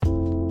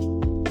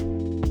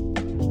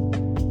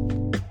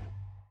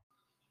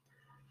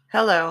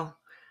Hello,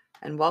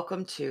 and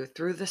welcome to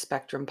Through the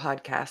Spectrum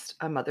podcast,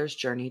 a mother's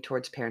journey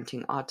towards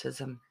parenting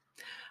autism.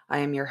 I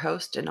am your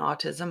host and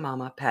autism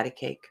mama, Patty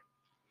Cake.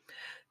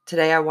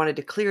 Today, I wanted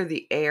to clear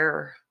the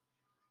air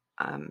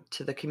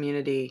to the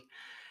community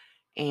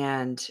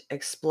and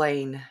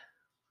explain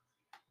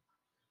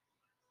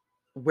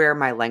where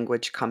my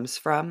language comes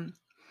from.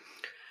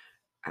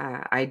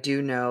 I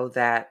do know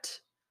that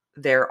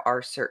there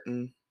are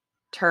certain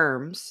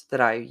terms that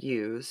I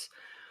use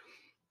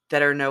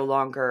that are no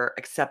longer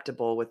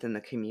acceptable within the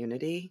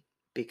community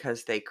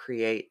because they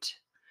create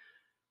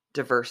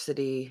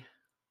diversity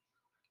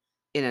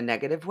in a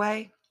negative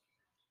way.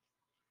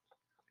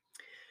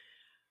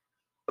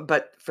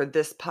 But for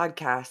this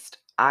podcast,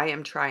 I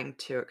am trying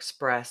to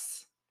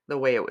express the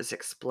way it was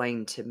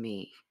explained to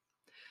me.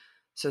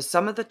 So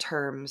some of the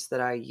terms that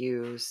I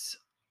use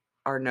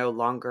are no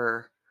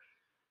longer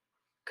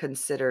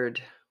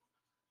considered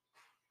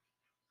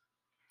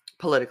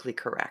politically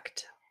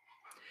correct.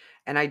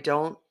 And I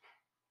don't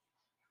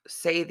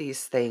say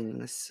these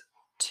things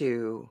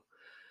to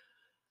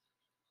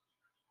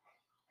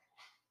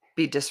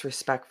be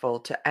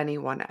disrespectful to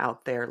anyone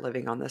out there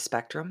living on the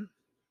spectrum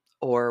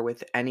or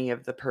with any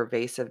of the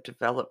pervasive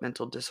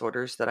developmental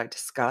disorders that I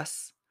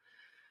discuss.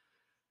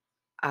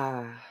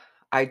 Uh,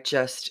 I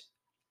just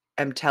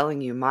am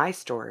telling you my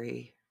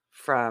story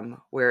from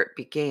where it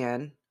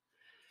began.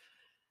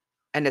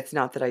 And it's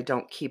not that I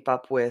don't keep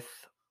up with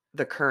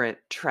the current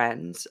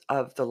trends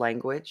of the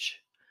language,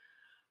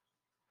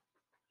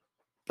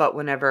 but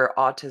whenever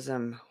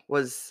autism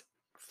was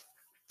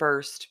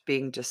first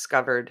being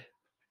discovered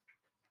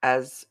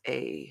as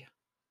a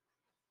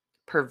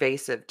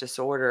pervasive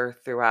disorder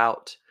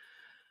throughout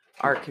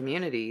our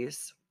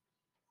communities,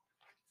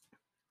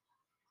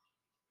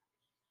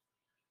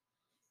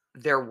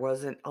 there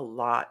wasn't a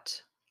lot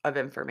of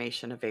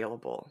information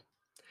available.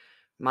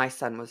 My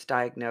son was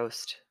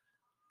diagnosed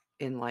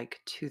in like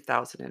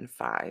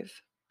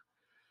 2005.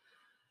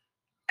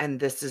 And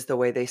this is the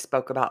way they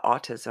spoke about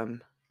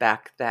autism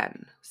back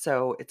then.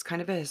 So it's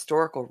kind of a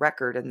historical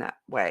record in that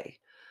way.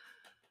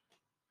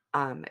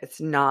 It's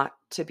not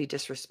to be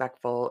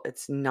disrespectful.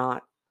 It's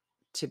not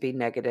to be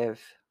negative.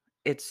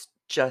 It's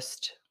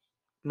just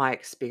my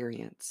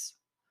experience.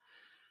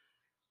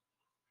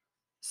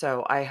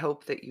 So I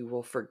hope that you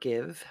will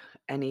forgive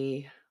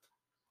any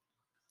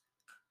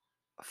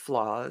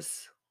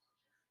flaws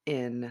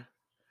in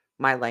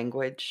my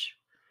language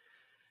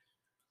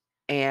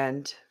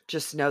and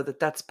just know that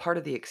that's part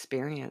of the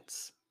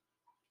experience.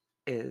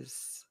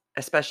 Is,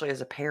 especially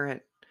as a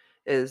parent,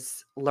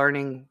 is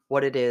learning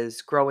what it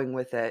is, growing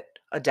with it,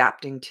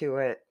 adapting to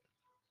it.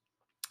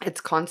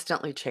 It's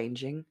constantly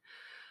changing,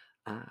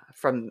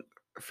 from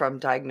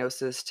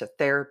diagnosis to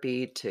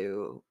therapy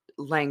to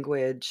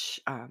language,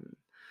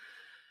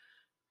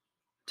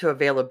 to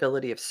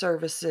availability of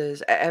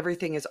services.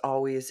 Everything is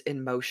always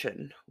in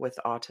motion with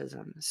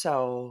autism.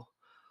 So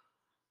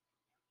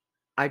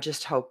I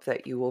just hope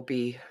that you will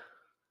be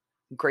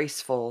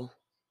graceful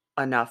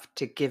enough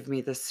to give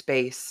me the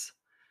space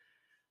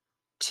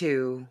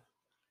to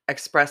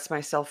express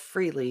myself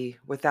freely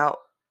without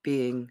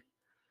being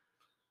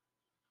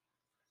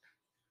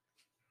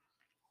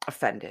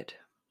offended,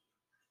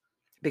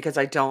 because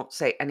I don't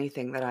say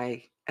anything that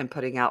I am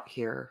putting out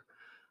here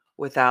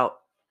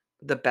without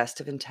the best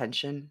of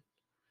intention,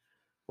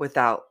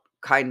 without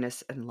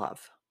kindness and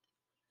love.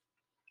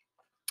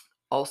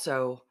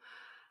 Also,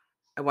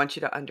 I want you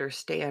to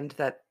understand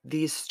that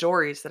these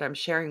stories that I'm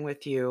sharing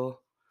with you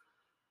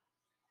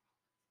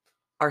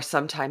are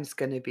sometimes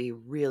going to be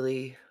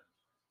really,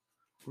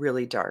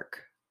 really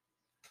dark,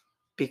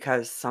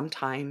 because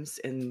sometimes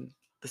in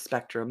the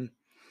spectrum,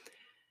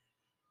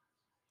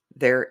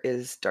 there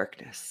is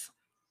darkness.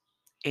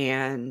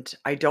 And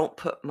I don't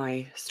put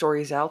my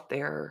stories out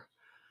there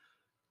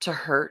to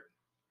hurt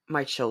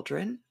my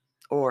children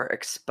or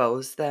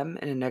expose them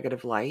in a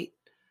negative light,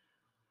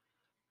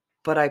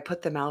 but I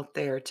put them out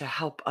there to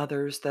help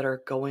others that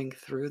are going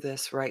through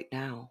this right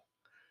now.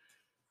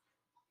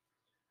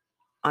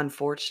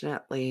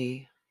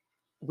 Unfortunately,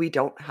 we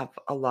don't have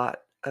a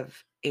lot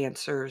of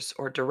answers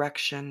or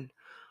direction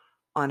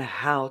on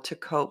how to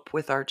cope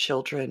with our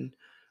children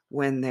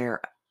when they're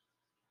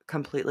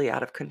completely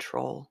out of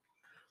control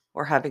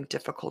or having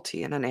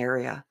difficulty in an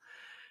area.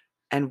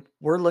 And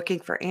we're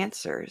looking for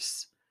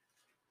answers.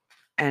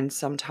 And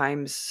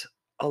sometimes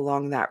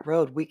along that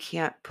road, we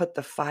can't put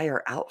the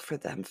fire out for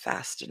them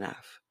fast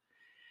enough.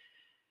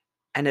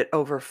 And it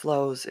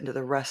overflows into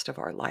the rest of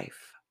our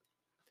life.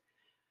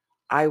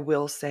 I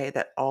will say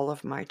that all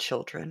of my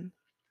children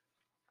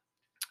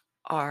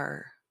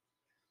are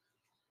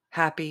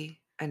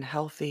happy and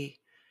healthy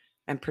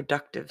and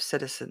productive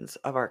citizens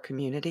of our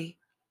community.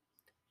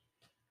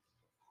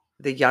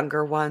 The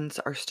younger ones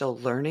are still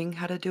learning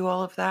how to do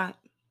all of that.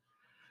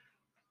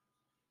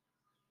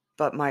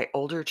 But my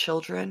older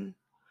children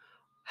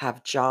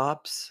have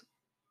jobs.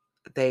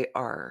 They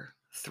are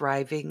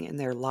thriving in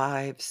their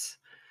lives.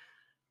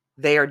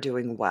 They are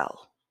doing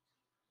well.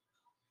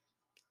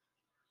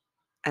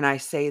 And I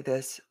say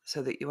this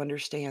so that you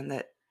understand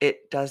that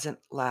it doesn't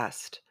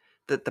last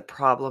that the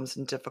problems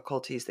and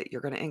difficulties that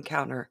you're going to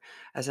encounter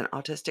as an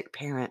autistic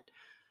parent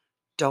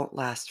don't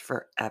last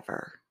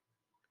forever.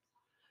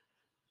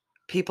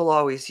 People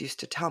always used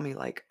to tell me,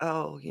 like,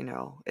 "Oh,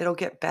 it'll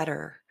get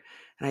better."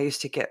 And I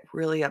used to get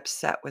really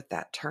upset with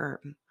that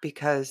term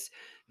because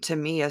to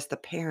me, as the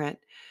parent,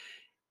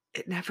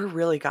 it never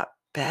really got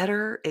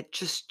better. It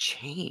just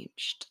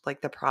changed.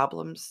 Like the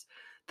problems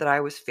that I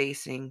was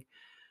facing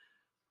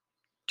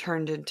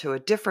turned into a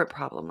different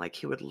problem. Like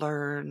he would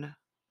learn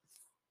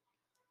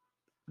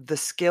the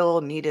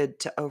skill needed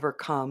to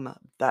overcome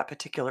that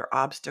particular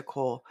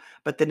obstacle,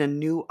 but then a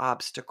new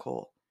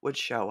obstacle would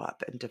show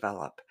up and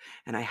develop.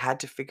 And I had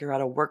to figure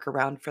out a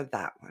workaround for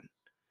that one.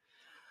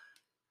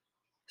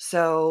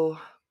 So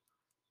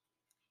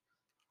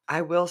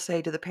I will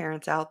say to the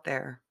parents out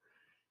there,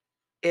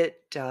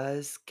 it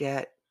does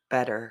get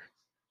better.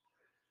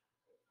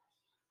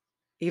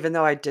 Even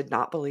though I did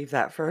not believe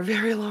that for a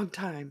very long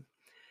time,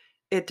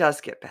 it does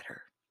get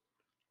better.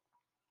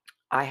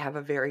 I have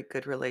a very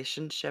good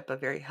relationship, a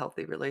very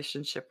healthy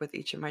relationship with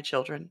each of my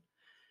children.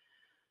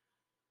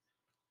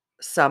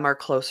 Some are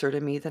closer to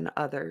me than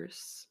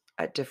others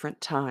at different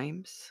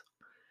times.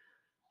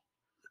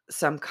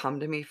 Some come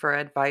to me for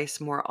advice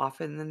more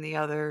often than the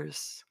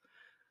others.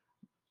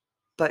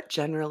 But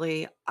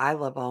generally, I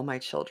love all my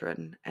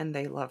children and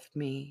they love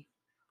me.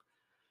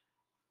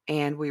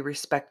 And we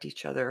respect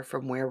each other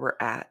from where we're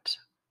at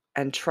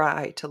and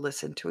try to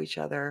listen to each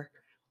other.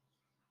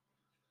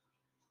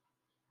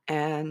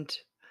 And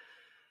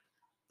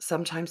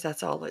sometimes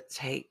that's all it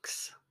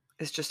takes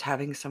is just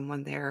having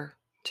someone there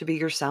to be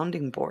your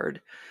sounding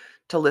board,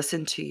 to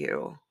listen to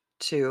you,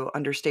 to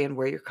understand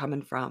where you're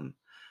coming from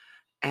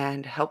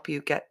and help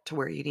you get to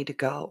where you need to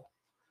go.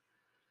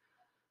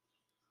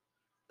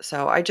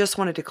 So I just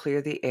wanted to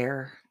clear the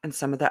air and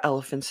some of the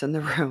elephants in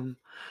the room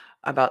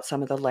about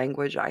some of the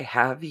language I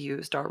have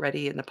used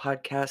already in the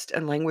podcast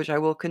and language I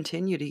will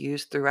continue to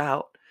use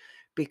throughout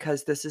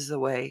because this is the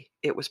way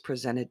it was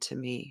presented to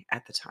me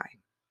at the time.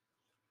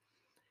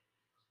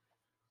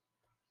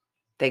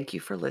 Thank you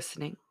for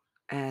listening,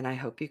 and I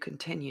hope you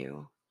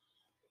continue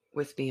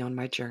with me on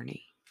my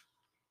journey.